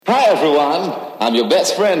Hi everyone, I'm your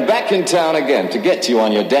best friend back in town again to get you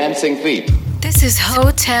on your dancing feet. This is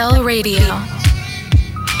Hotel Radio.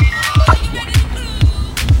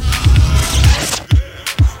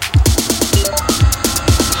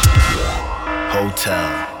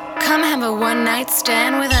 Hotel. Come have a one-night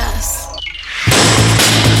stand with us.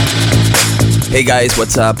 Hey guys,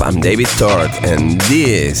 what's up? I'm David Tort and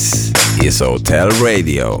this is Hotel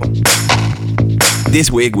Radio. This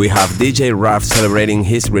week we have DJ Raf celebrating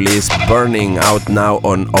his release Burning, out now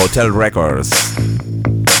on Hotel Records.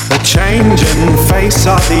 The changing face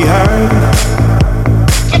of the earth.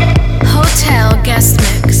 Hotel guest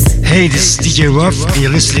mix. Hey, this is DJ Ruff and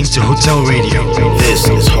you're listening to Hotel Radio. This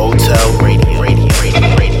is Hotel Radio.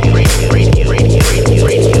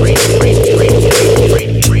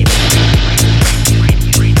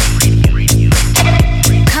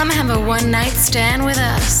 Come have a one-night stand with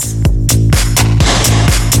us.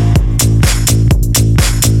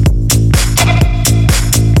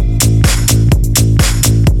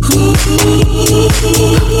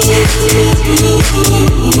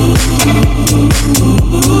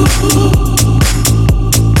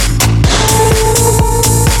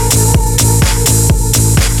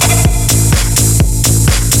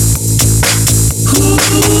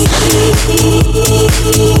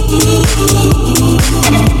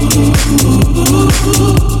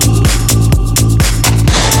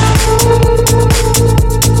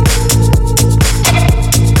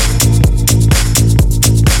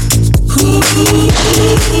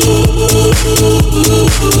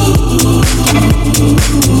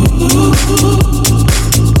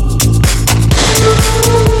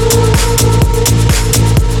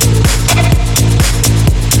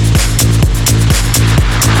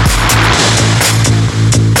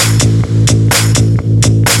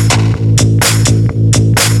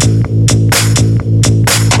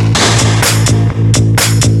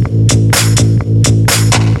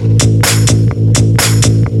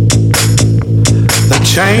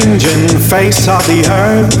 Changing face of the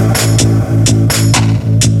earth,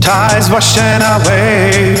 tides washing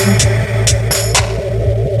away.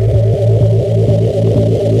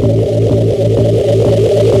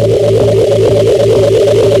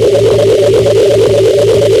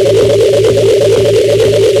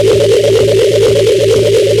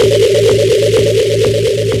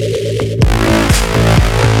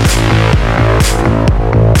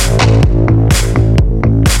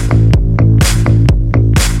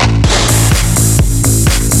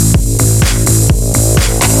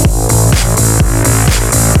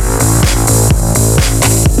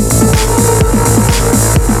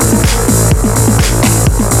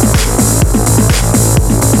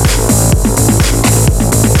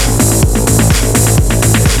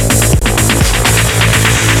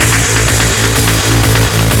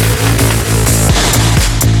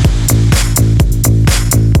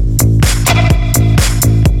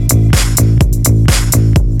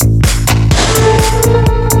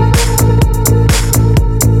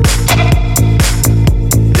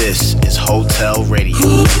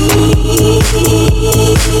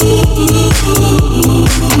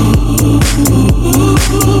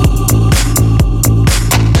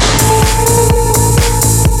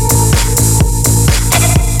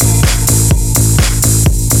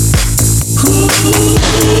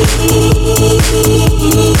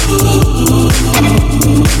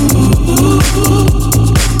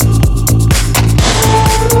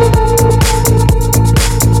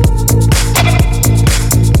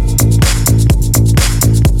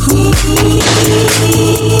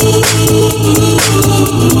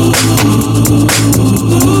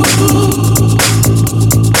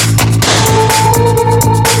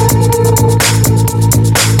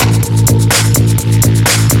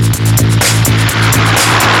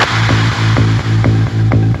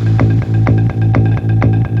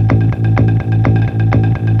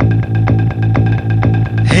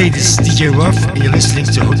 Hey, this is DJ Ruff and you're listening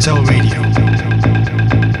to Hotel Radio.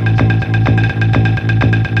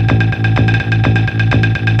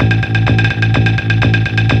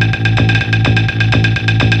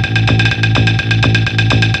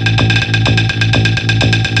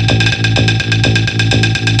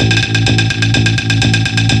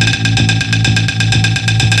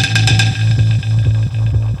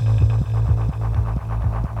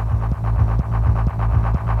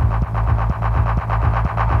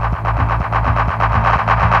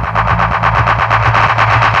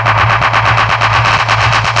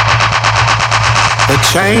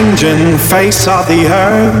 Changing face of the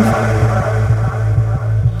earth,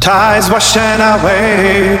 tides washing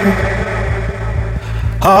away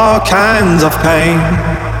all kinds of pain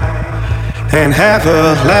in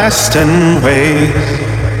everlasting ways.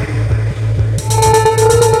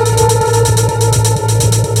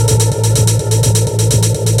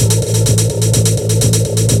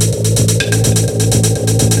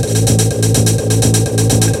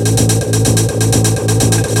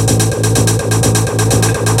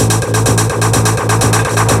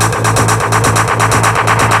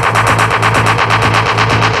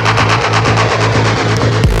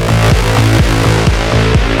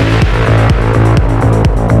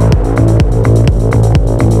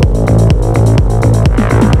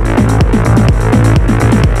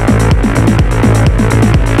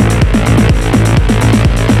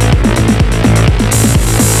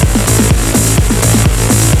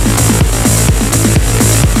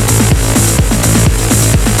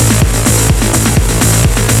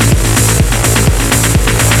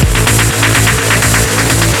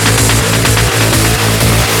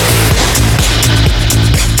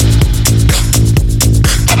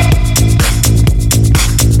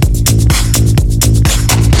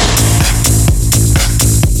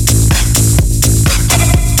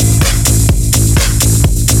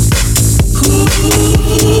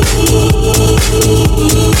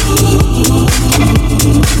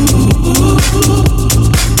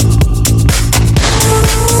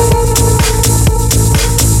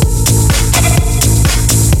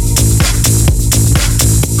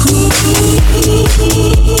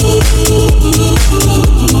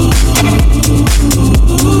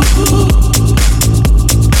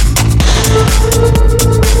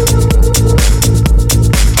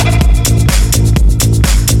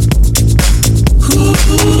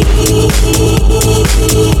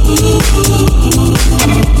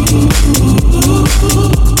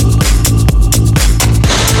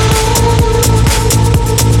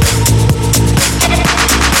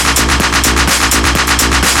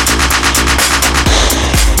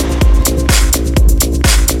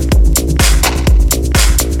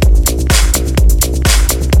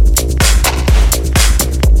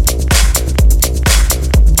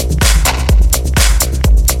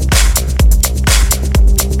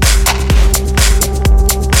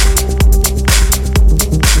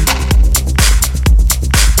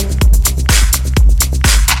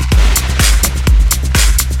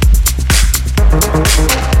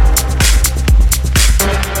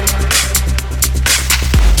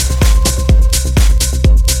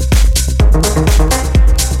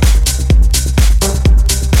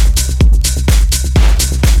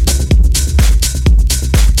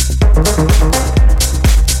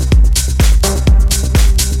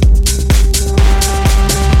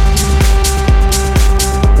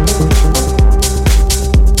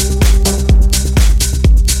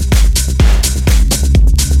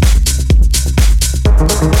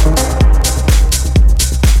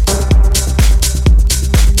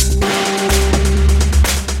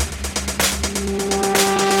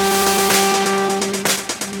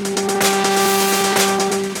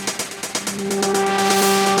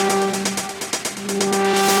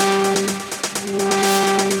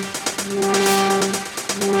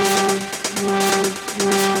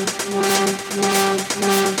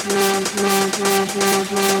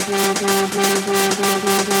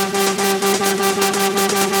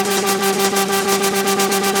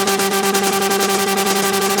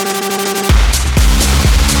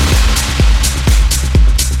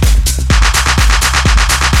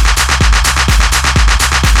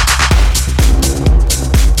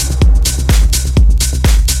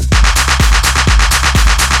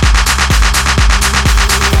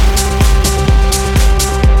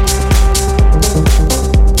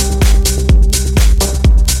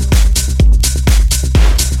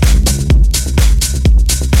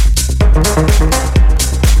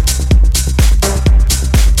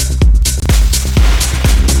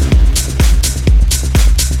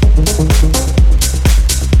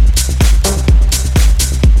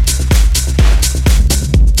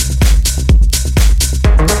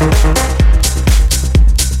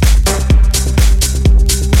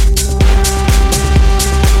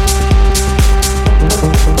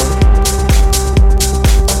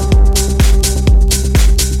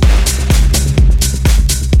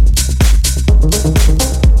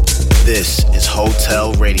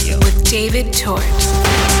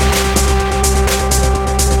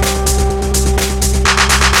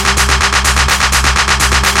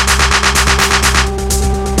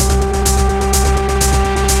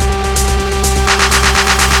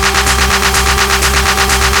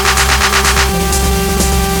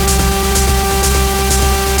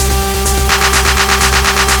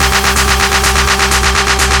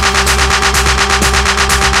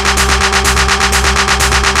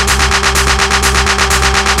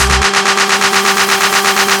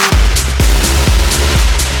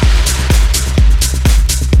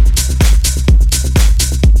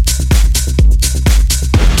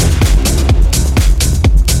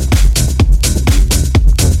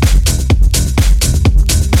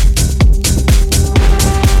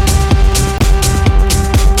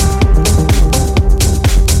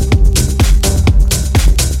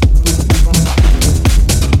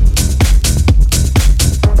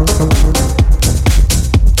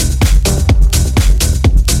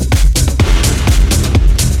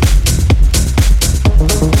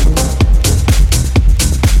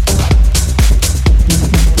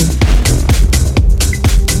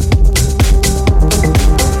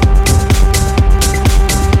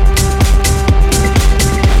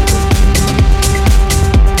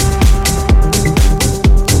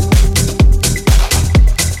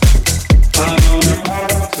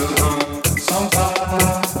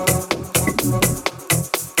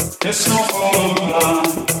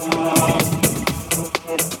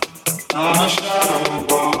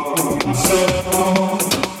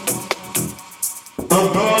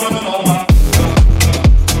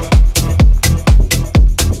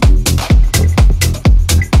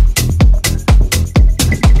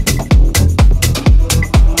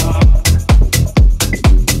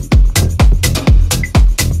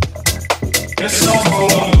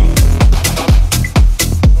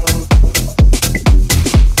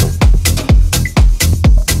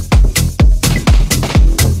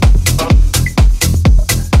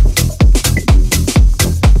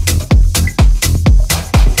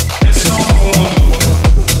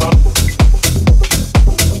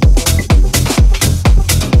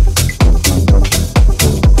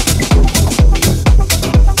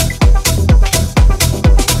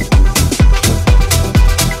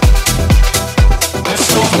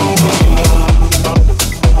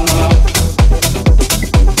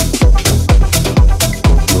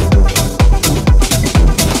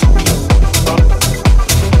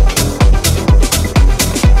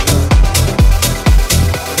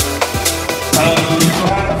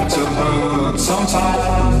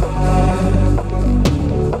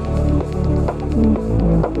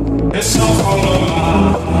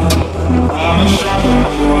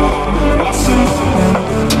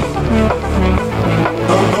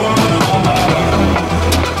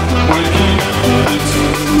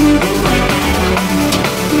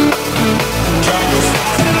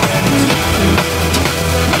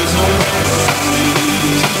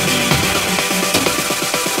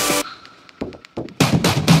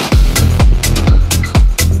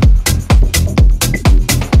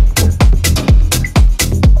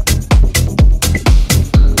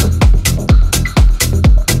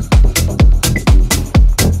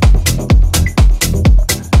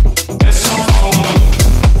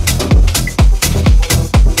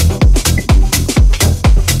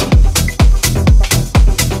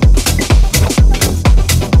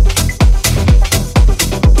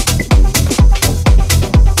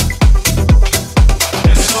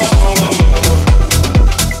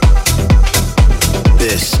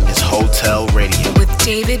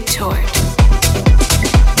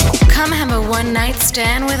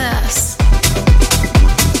 Stand with us.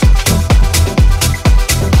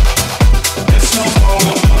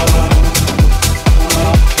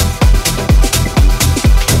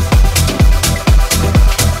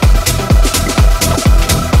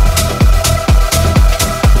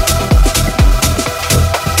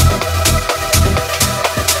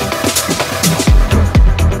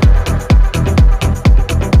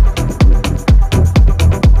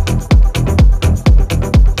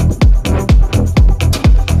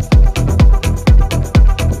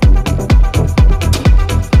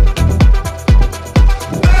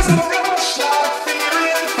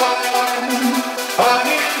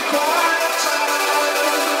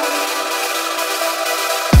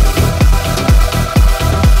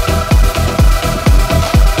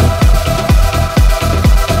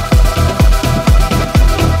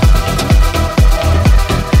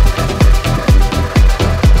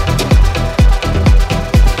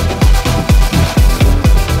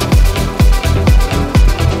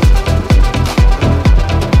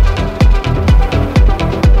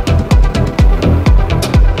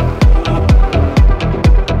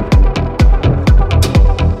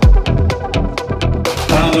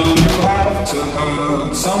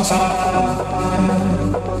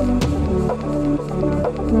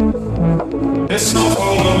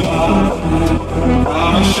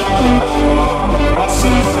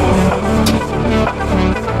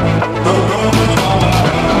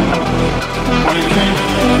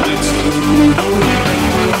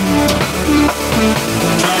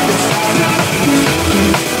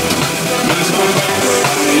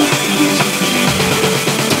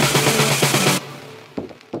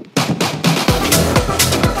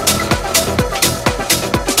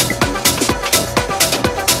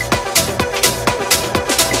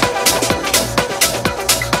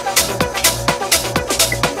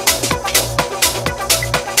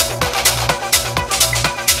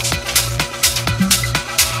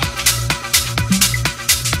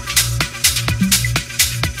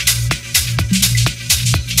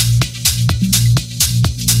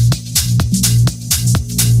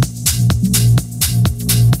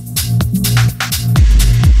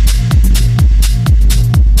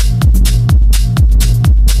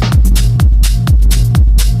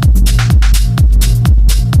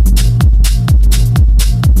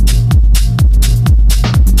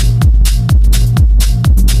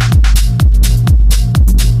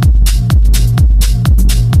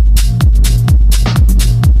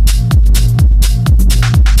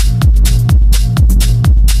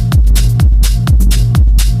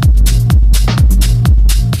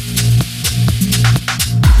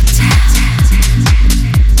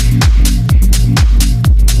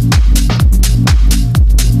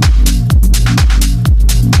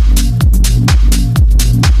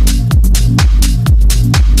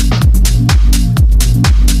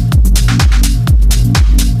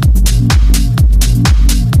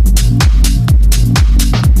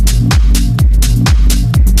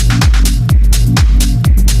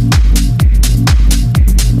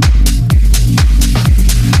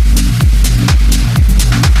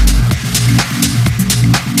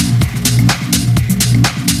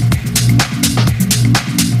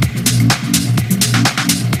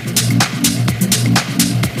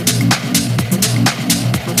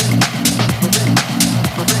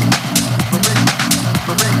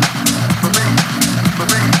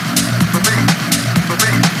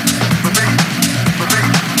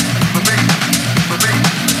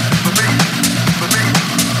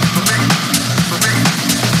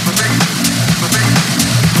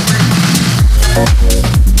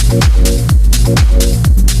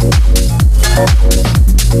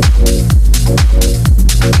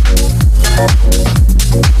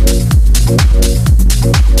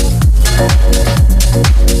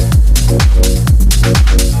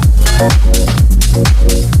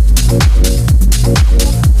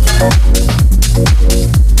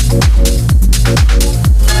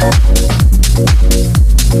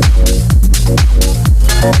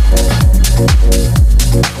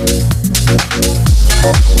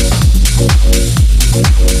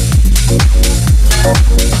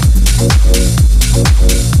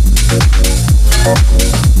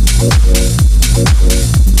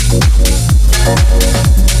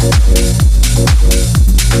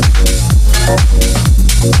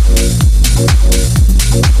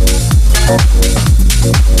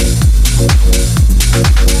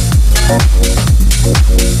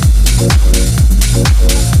 Because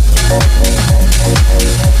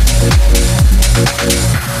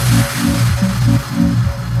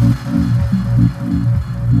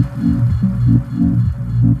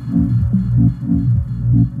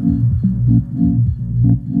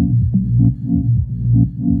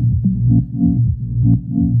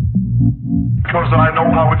I know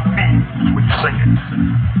how it feels when you sing it.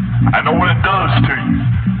 I know what it does to you.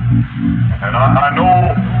 And I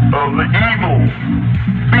know the evil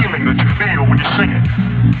feeling that you feel when you sing it.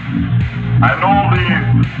 I know the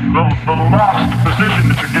lost position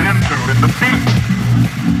that you get into in the beat.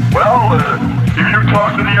 Well, if you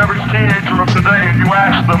talk to the average teenager of today and you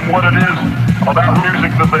ask them what it is about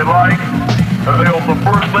music that they like, the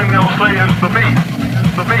first thing they'll say is the beat,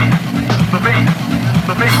 the beat, the beat,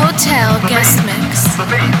 the beat. Hotel guest mix. The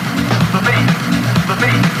beat, the beat, the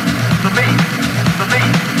beat, the beat, the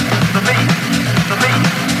beat, the beat, the beat,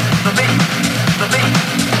 the beat, the beat, the beat,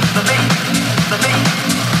 the beat,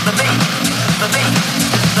 the beat, the beat,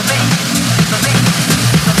 the beat, the beat,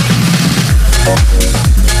 the beat.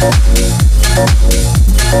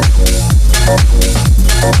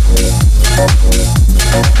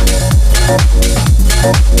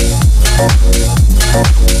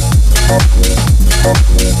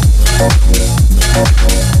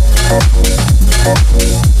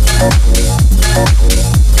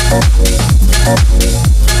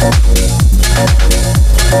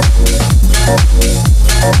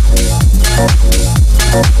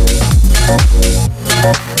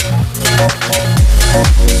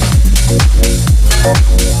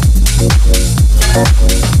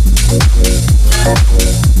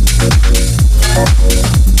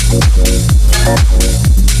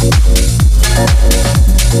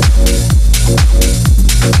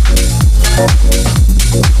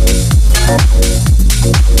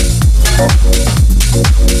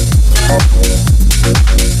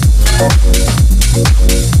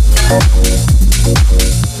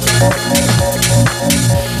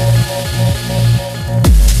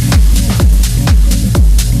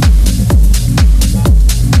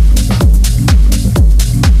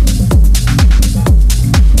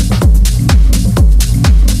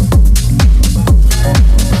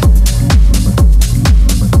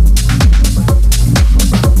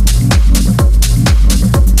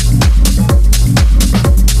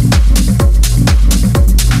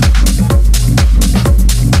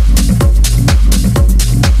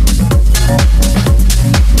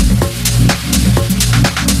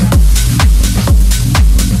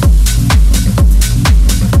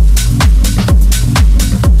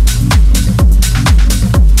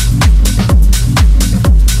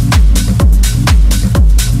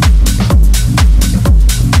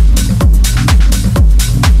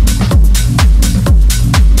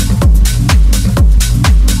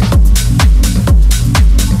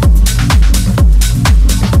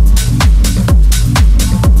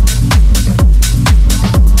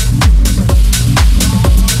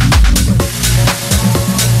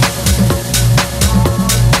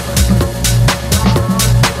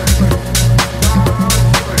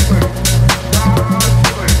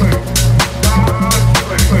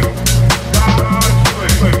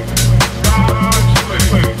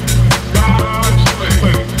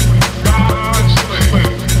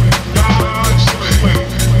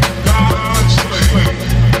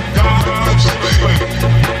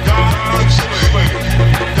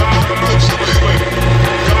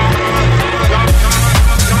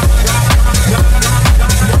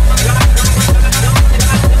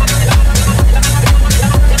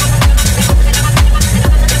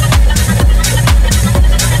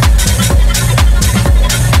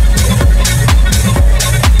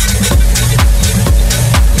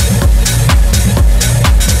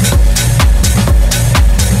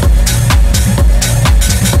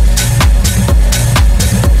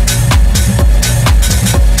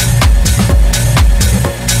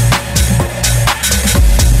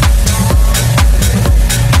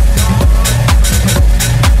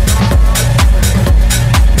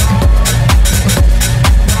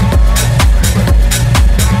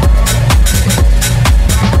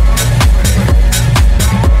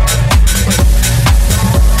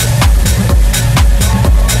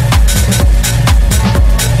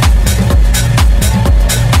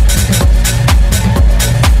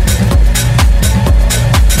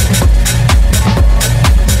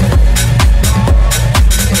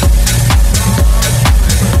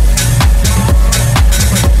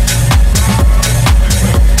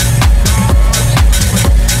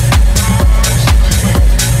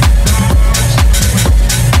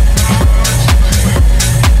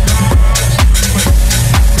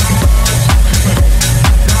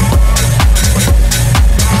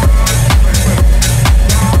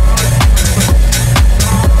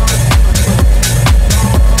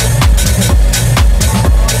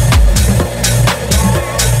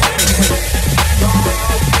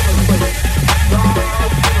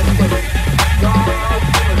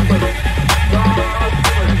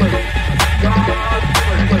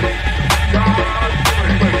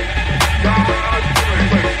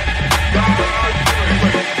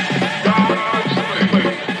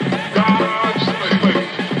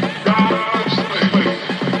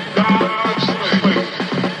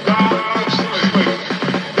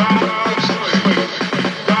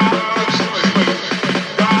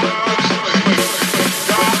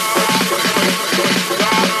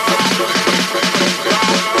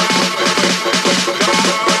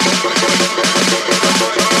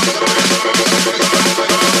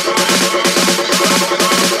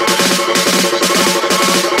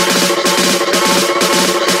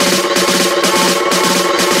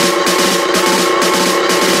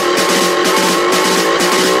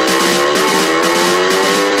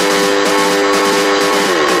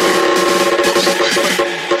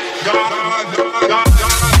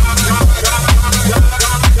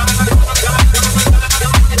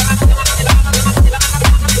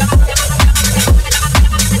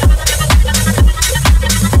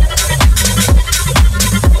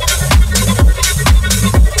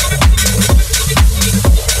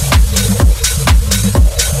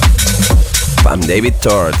 I'm David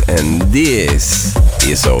Tort, and this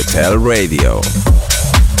is Hotel Radio.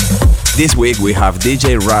 This week we have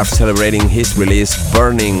DJ Ruff celebrating his release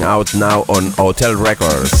Burning, out now on Hotel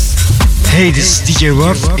Records. Hey, this is DJ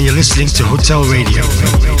Ruff, and you're listening to Hotel Radio.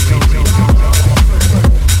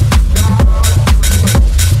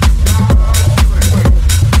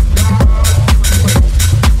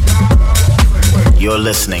 You're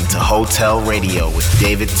listening to Hotel Radio with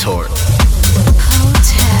David Tort.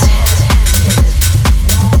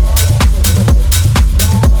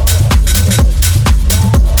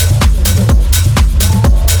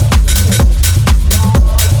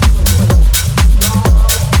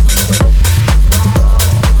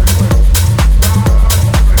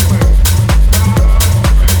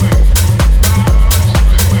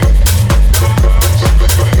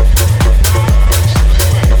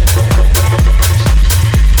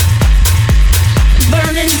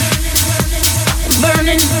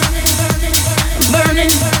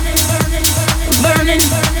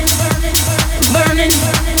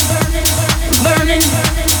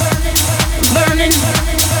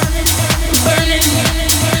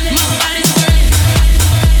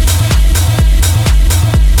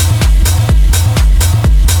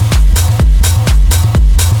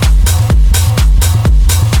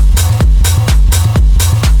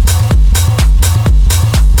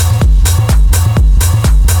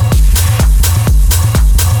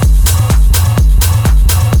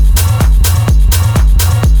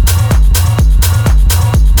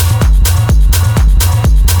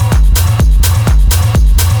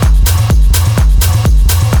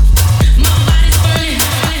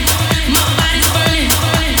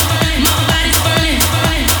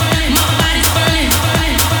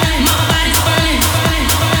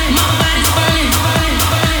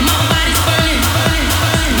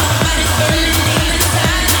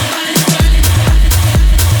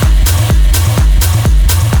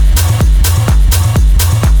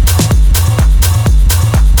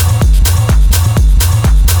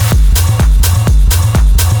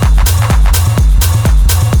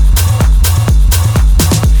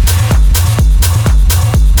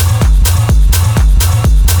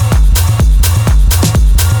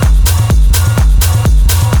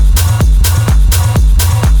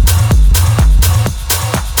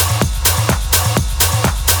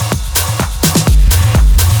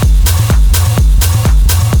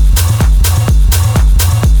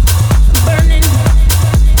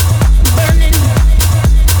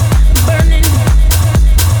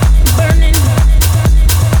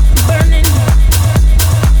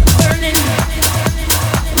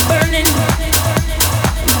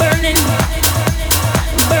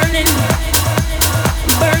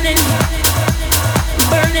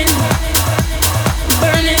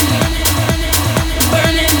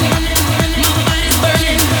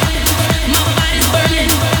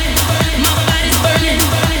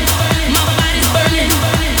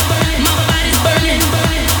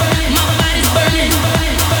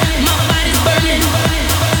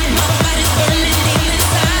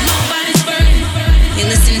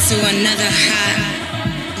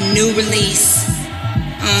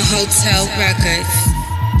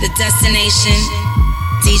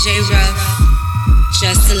 DJ Ruff,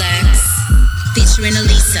 Just Selects, featuring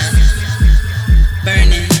Elisa,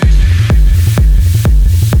 Burning.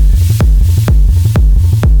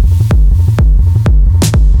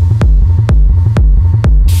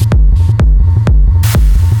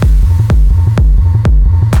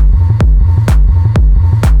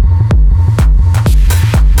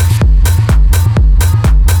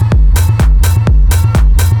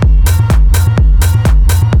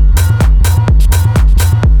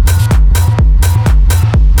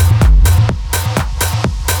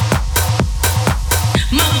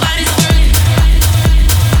 My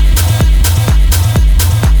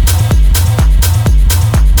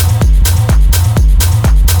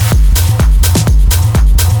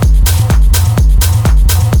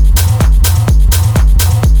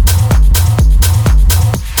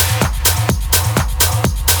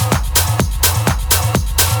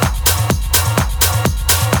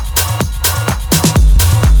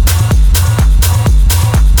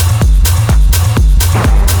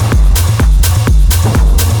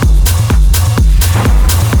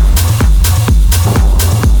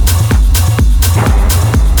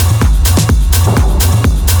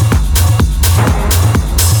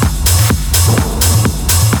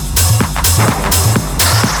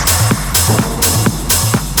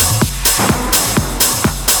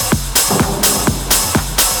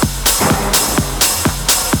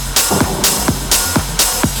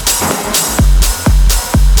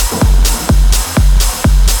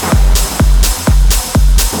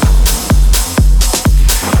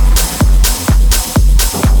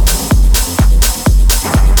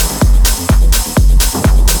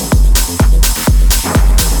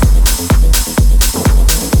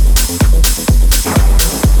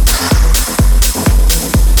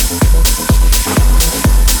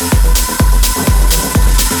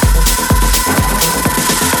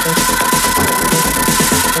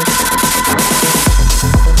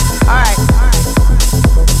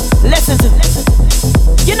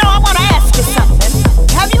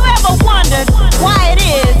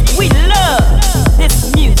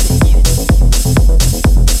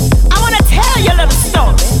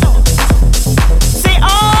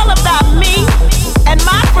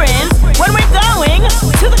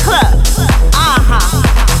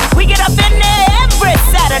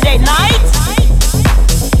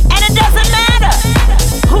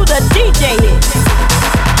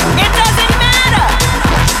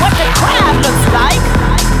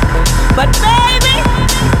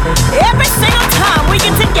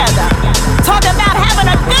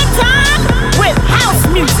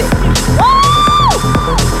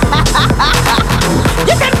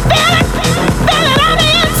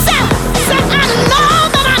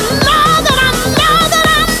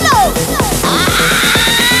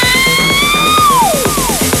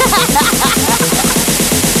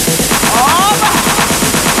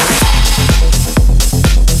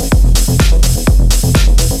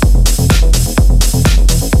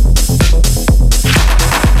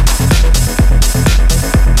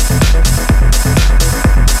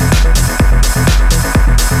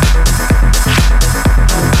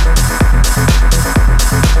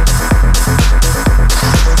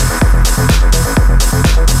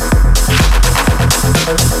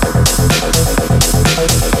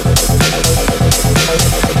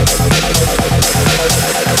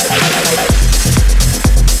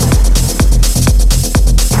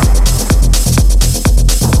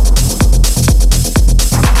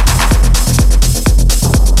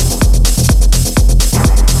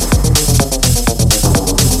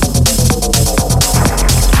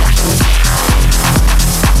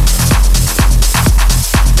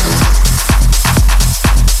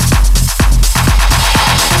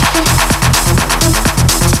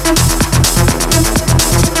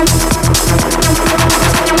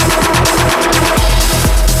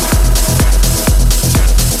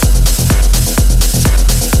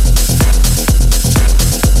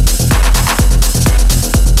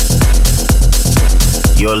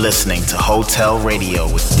You're listening to Hotel Radio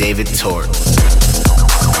with David Tort.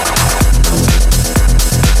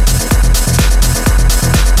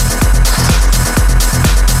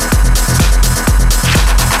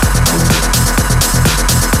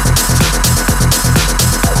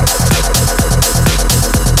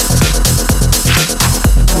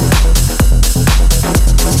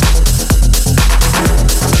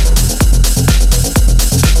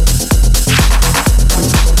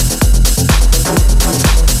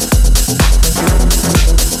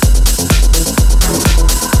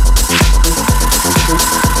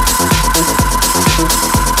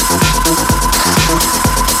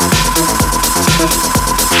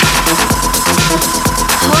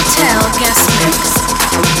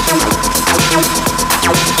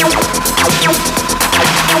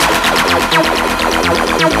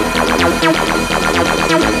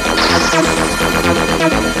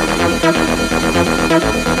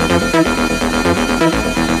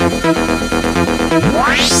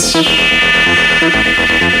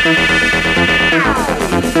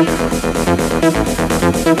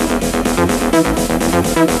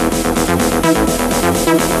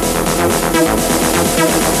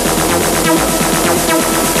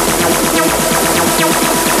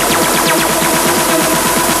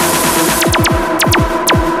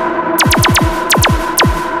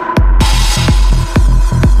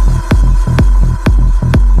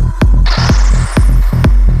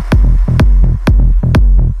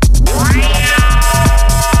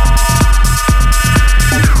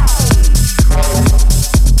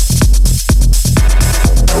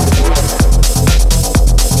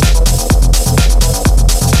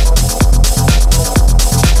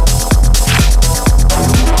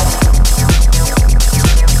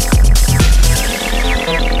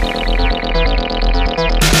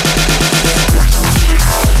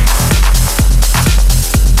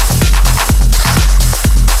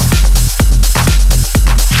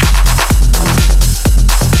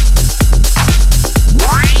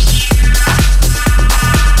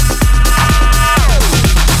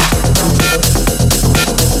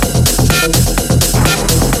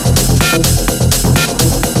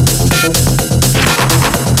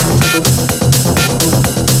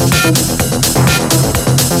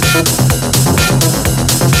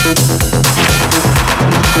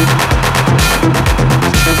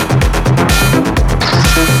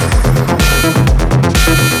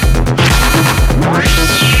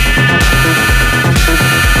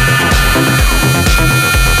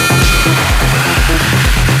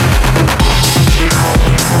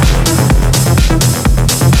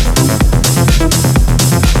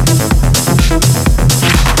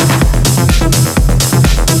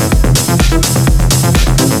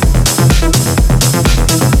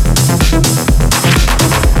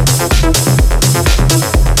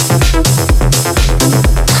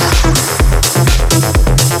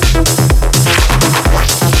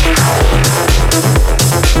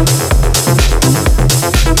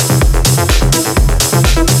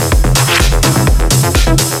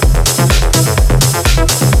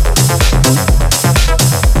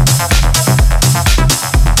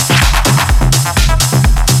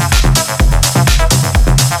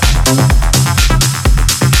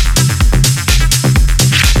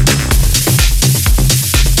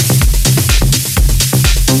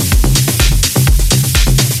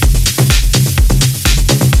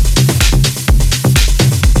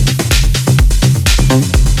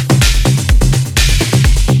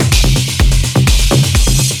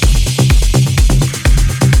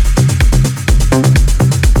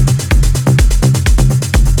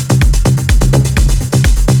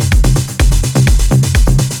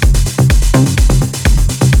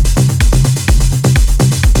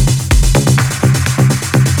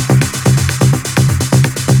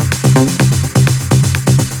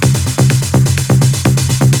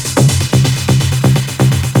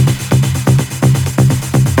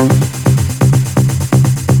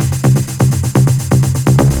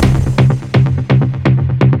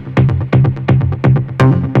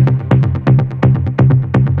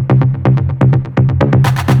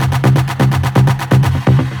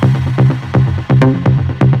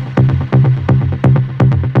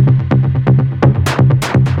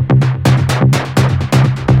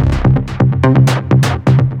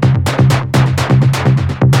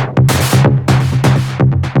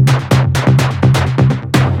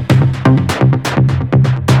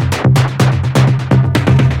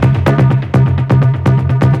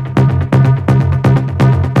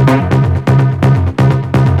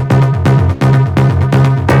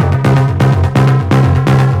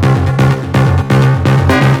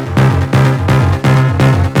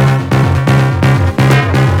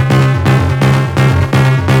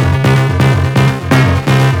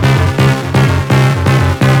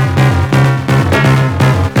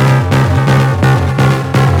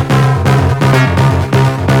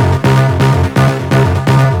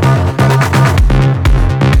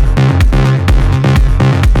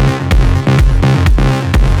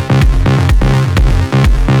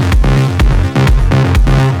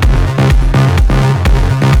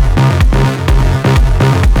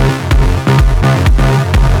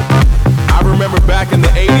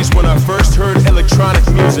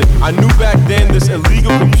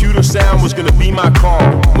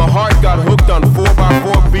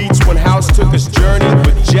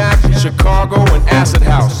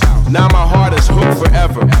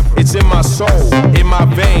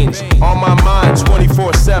 veins, on my mind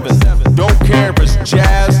 24/7. Don't care if it's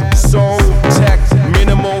jazz, soul, tech,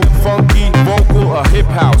 minimal, funky, vocal, or hip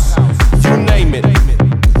house. You name it,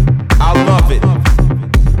 I love it.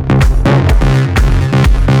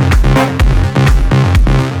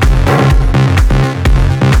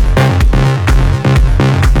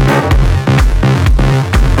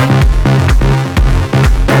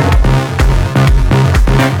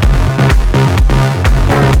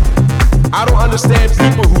 Understand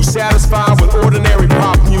people who satisfied with ordinary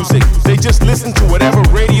pop music. They just listen to whatever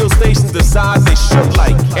radio stations decide they should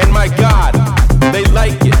like. And my God, they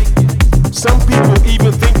like it. Some people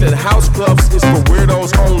even think that house clubs is for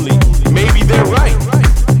weirdos only. Maybe they're right.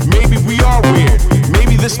 Maybe we are weird.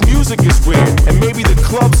 Maybe this music is weird. And maybe the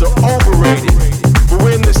clubs are overrated. But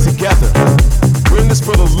we're in this together. We're in this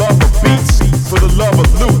for the love of beats, for the love of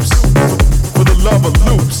loops, for the love of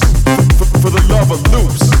loops, for the love of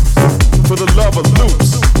loops. For the love of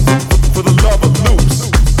loops, for the love of loops.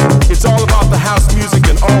 It's all about the house music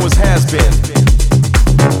and always has been.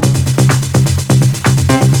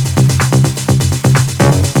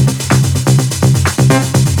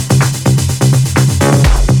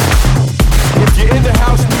 If you're into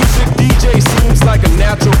house music, DJ seems like a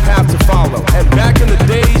natural path to follow. And back in the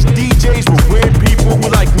days, DJs were weird people who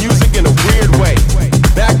like music in a weird way.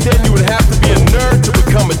 Back then you would have to be a nerd to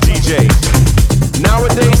become a DJ.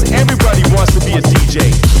 Nowadays, everybody wants to be a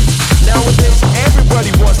DJ. Nowadays,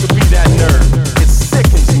 everybody wants to be that nerd. It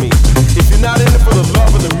sickens me. If you're not in it for the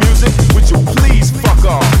love of the music, would you please fuck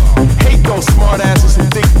off? Hate those smartasses who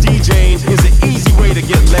think DJing is an easy way to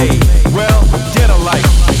get laid. Well, get a life.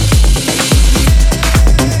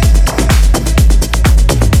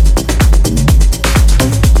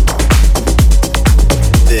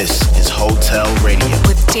 This is Hotel Radio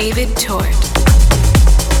with David Tort.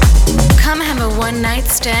 Come have a one-night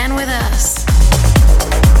stand with us.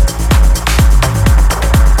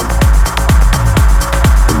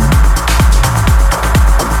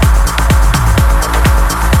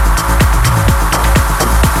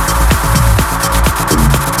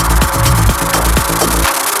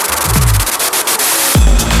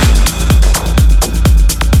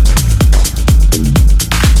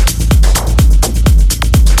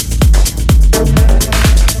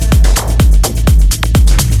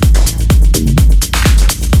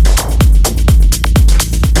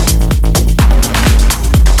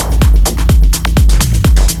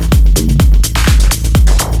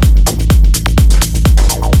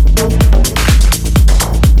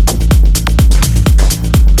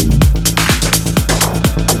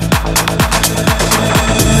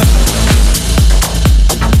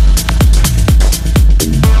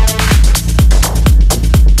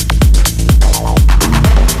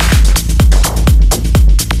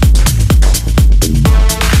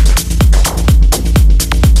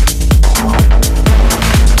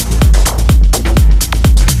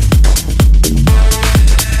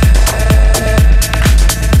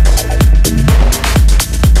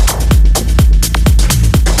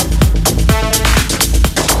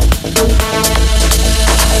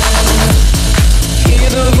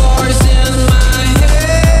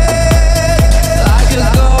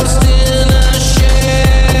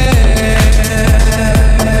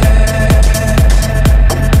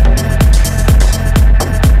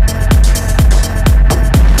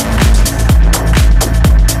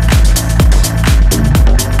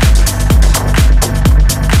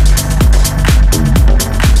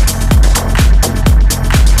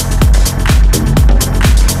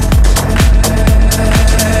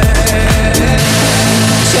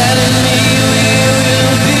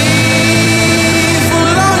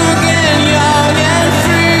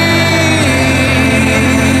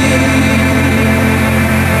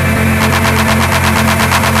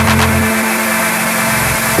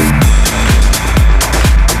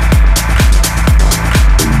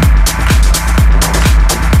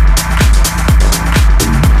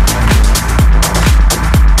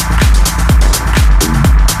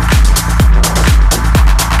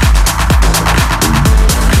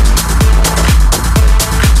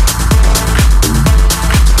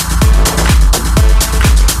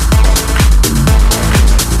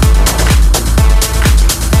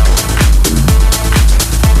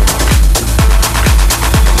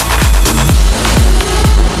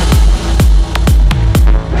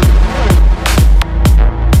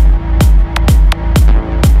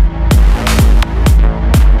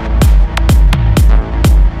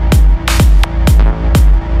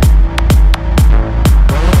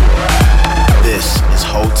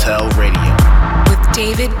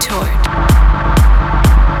 David Tort.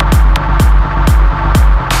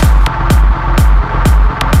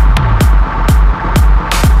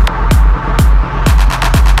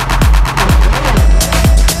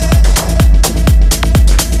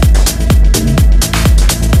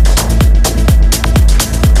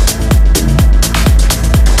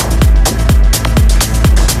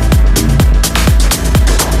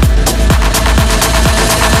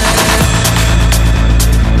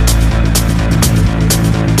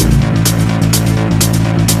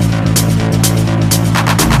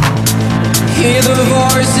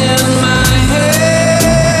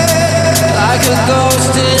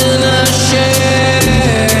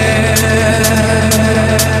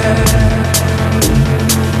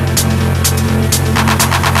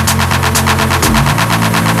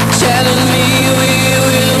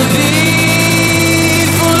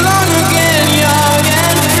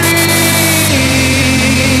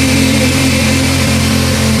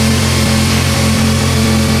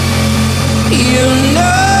 You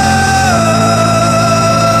know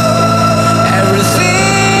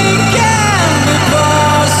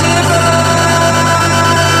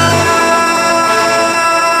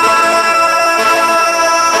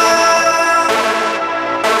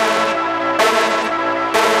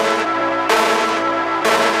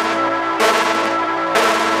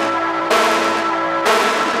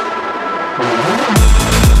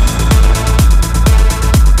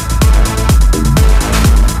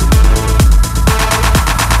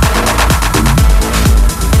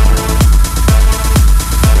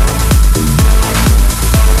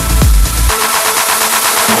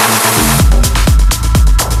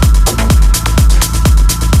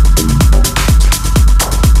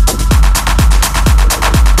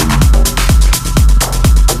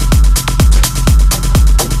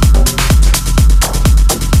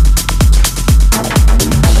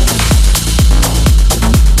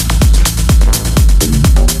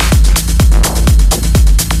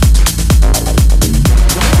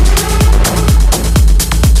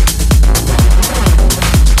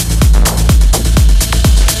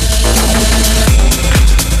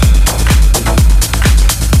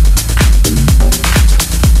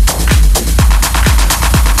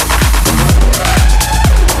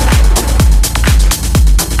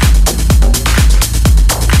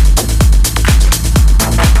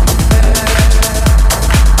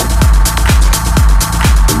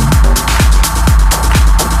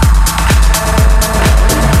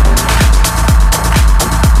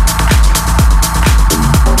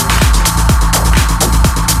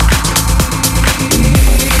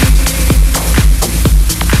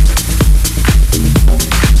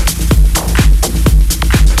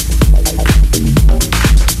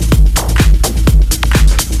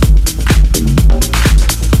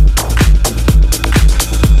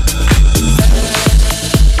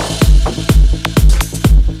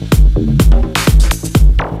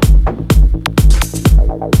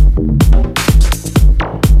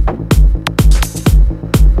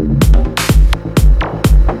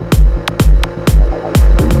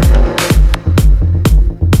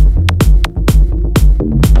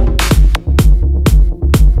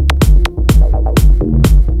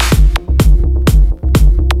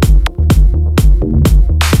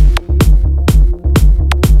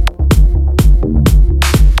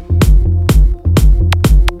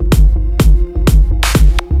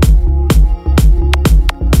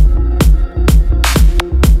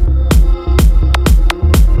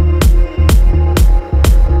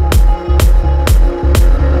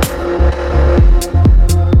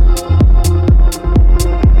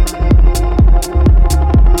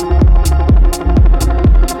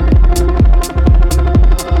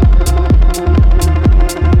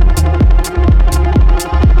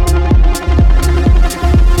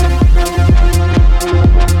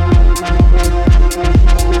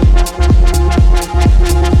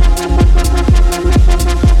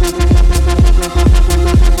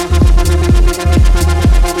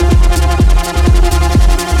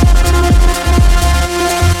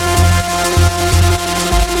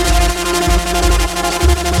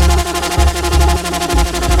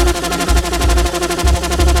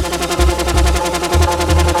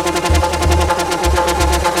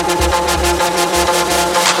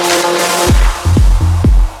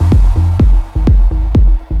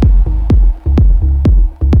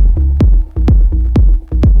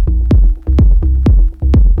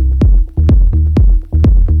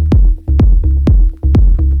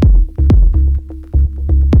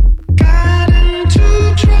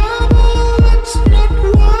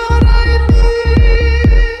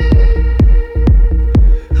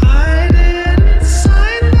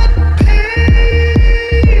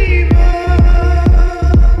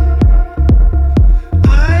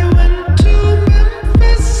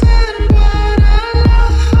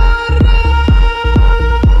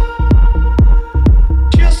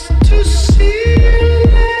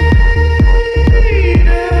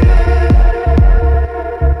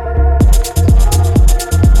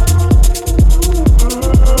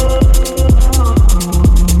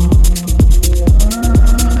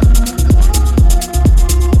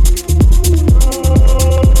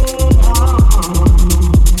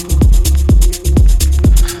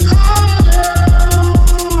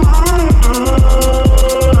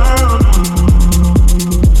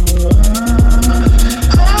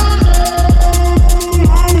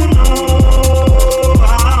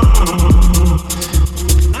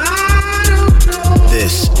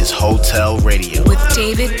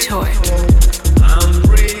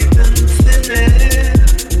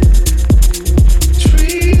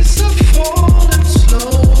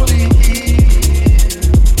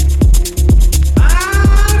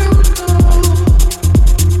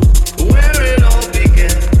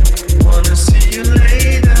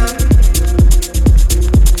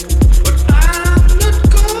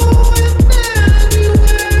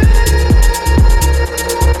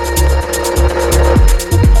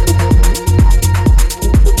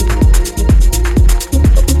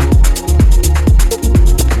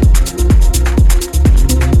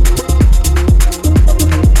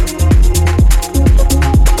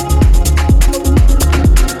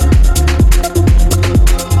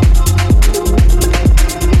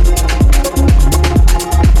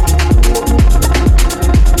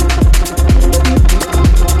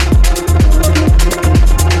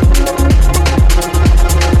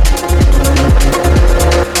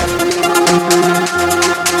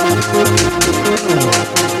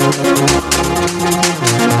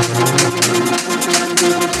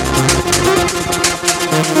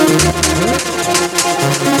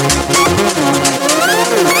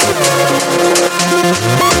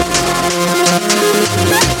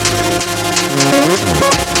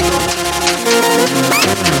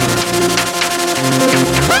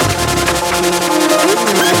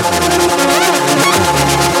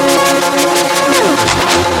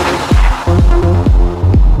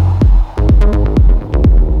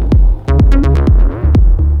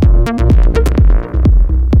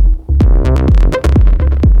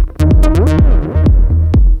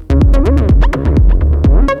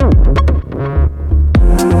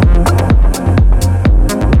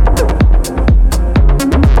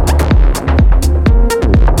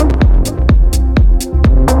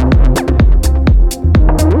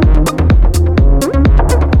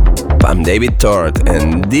I'm David Tort,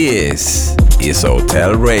 and this is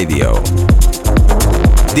Hotel Radio.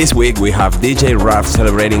 This week we have DJ Raf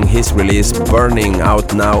celebrating his release Burning,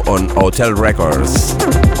 out now on Hotel Records.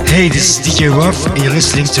 Hey, this is DJ Raf, and you're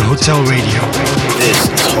listening to Hotel Radio. This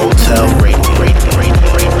is Hotel Radio.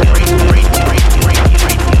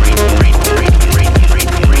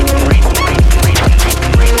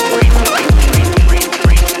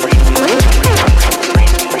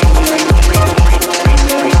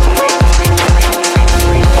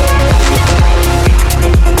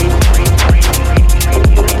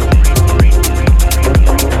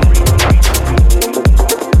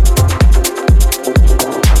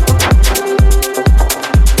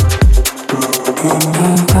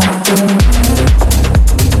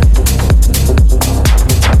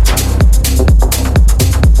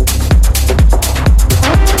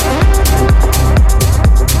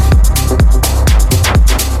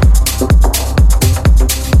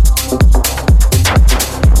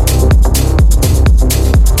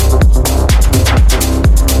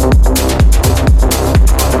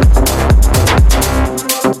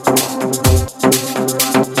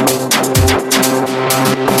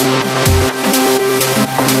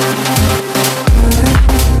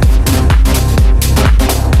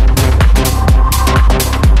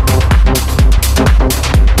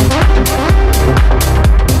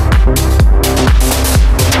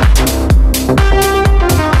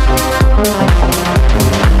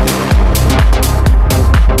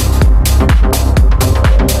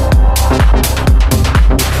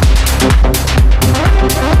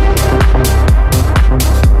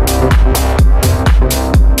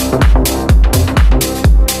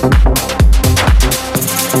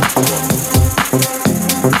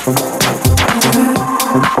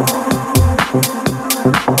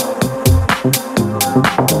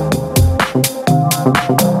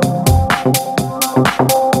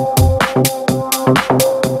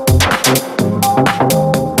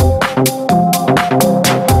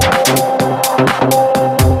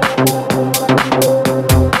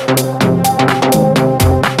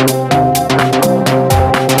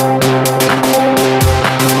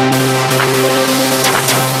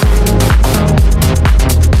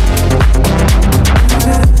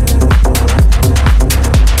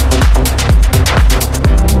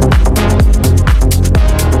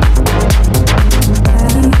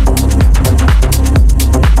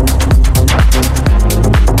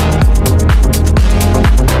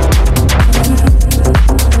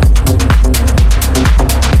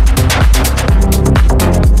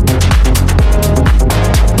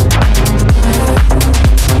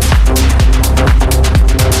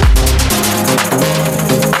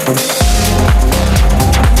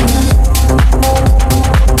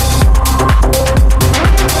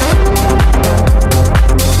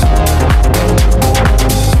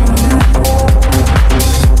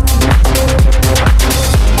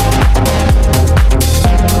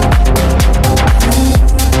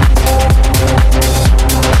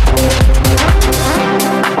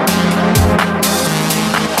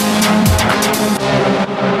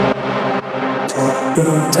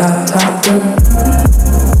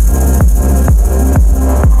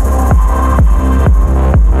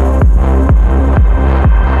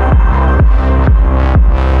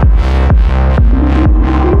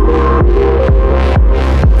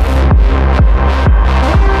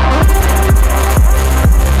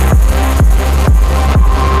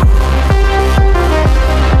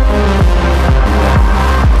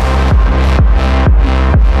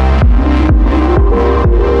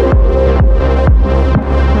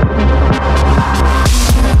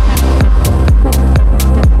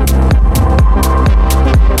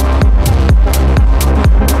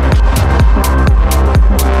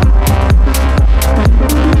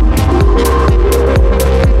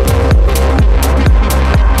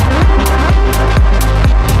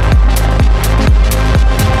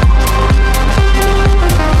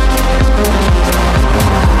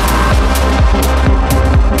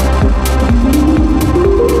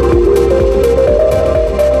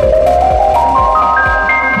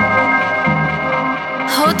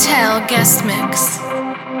 Guest mix.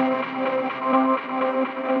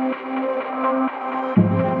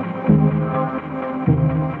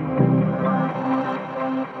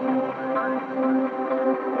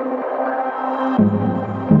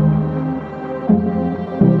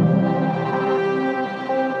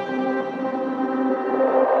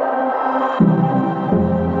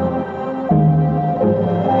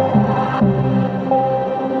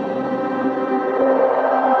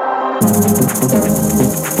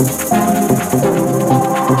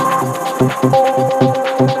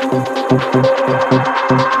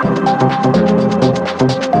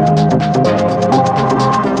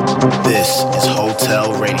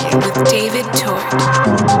 David Tort.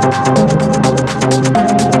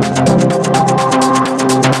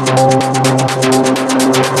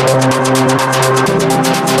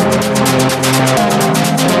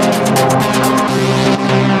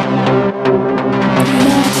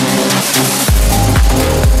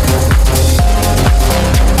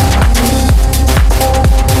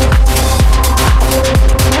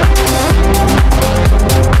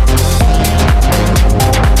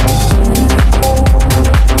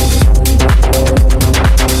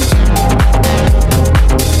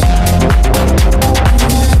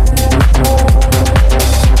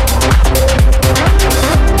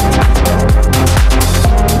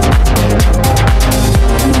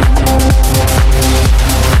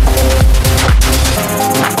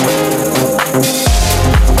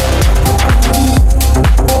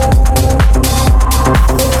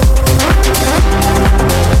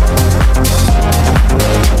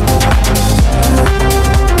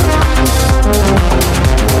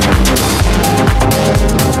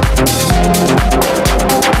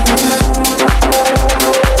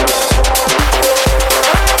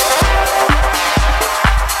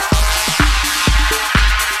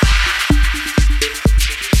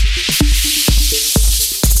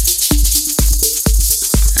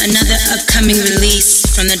 Another upcoming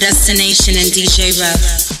release from The Destination and DJ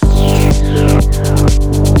Ruff.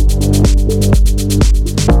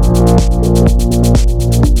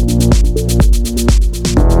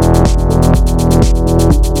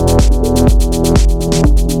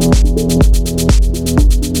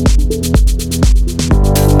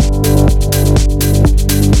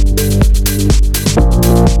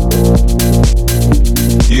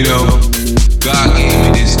 You know, God gave me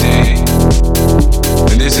this day,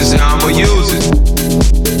 and this is how I'ma use it.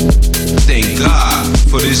 Thank God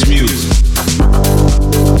for this music.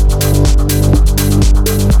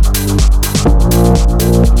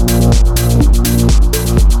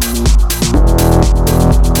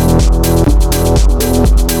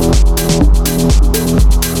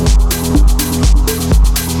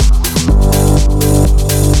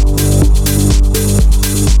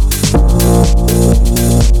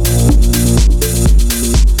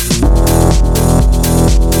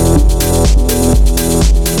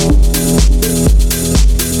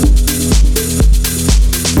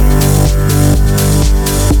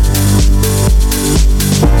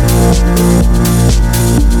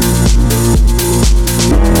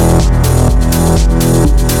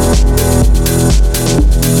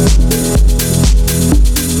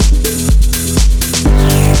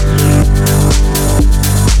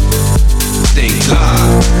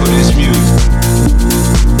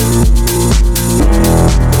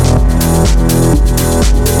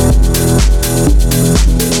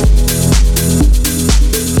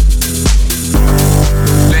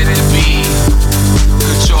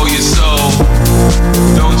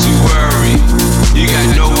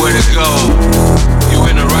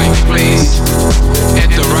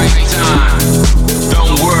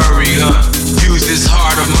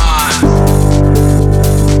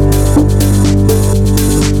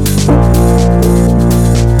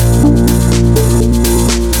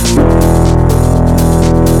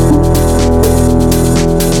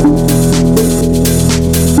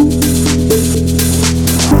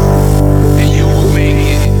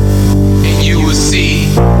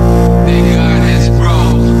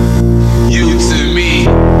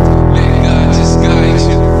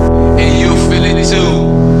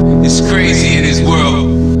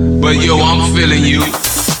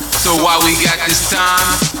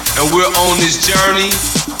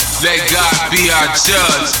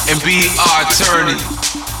 Judge and be our attorney.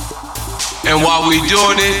 And while we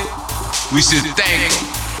doing it, we should thank him.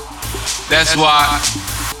 That's why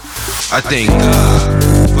I thank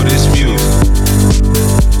God for this music.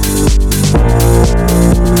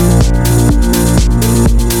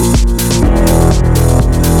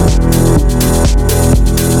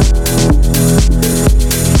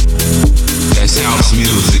 That's house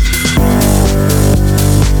music.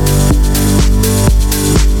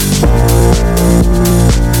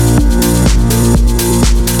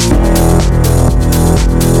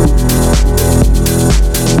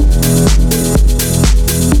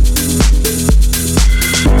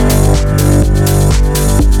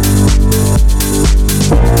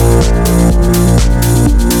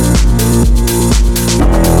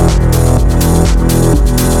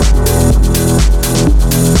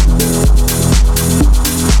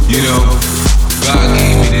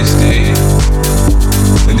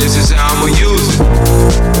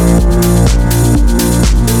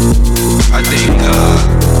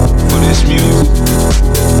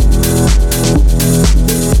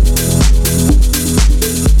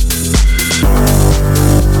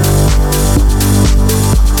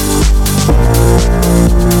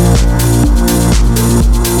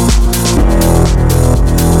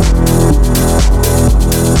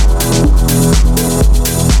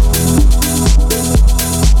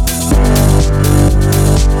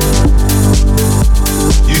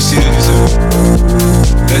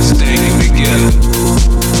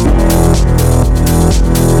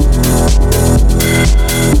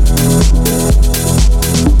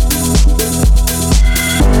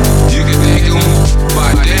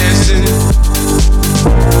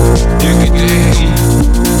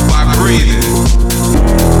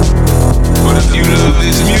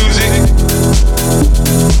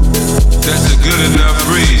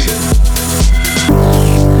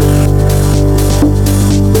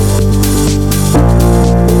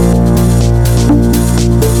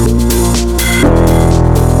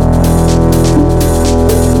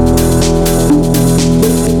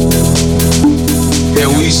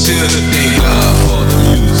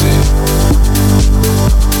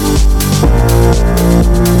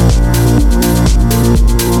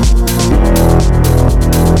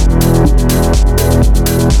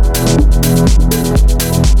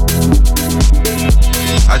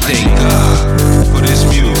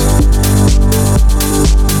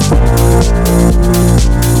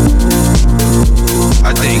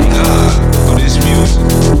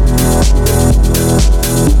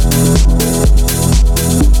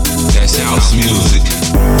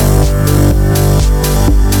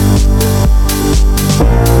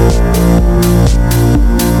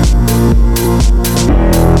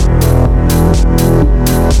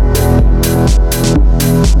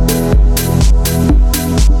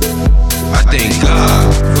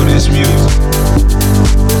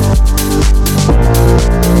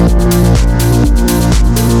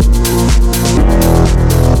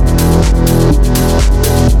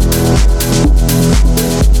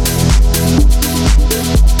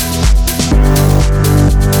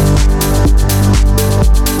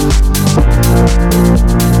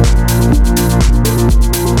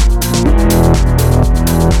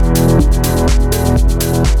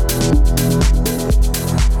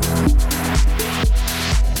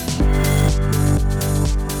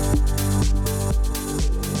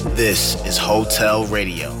 This is Hotel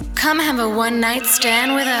Radio. Come have a one-night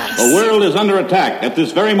stand with us. The world is under attack at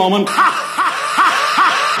this very moment.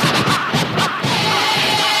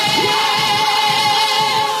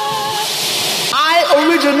 I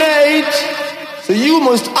originate, so you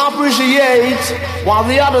must appreciate while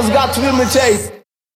the others got to imitate.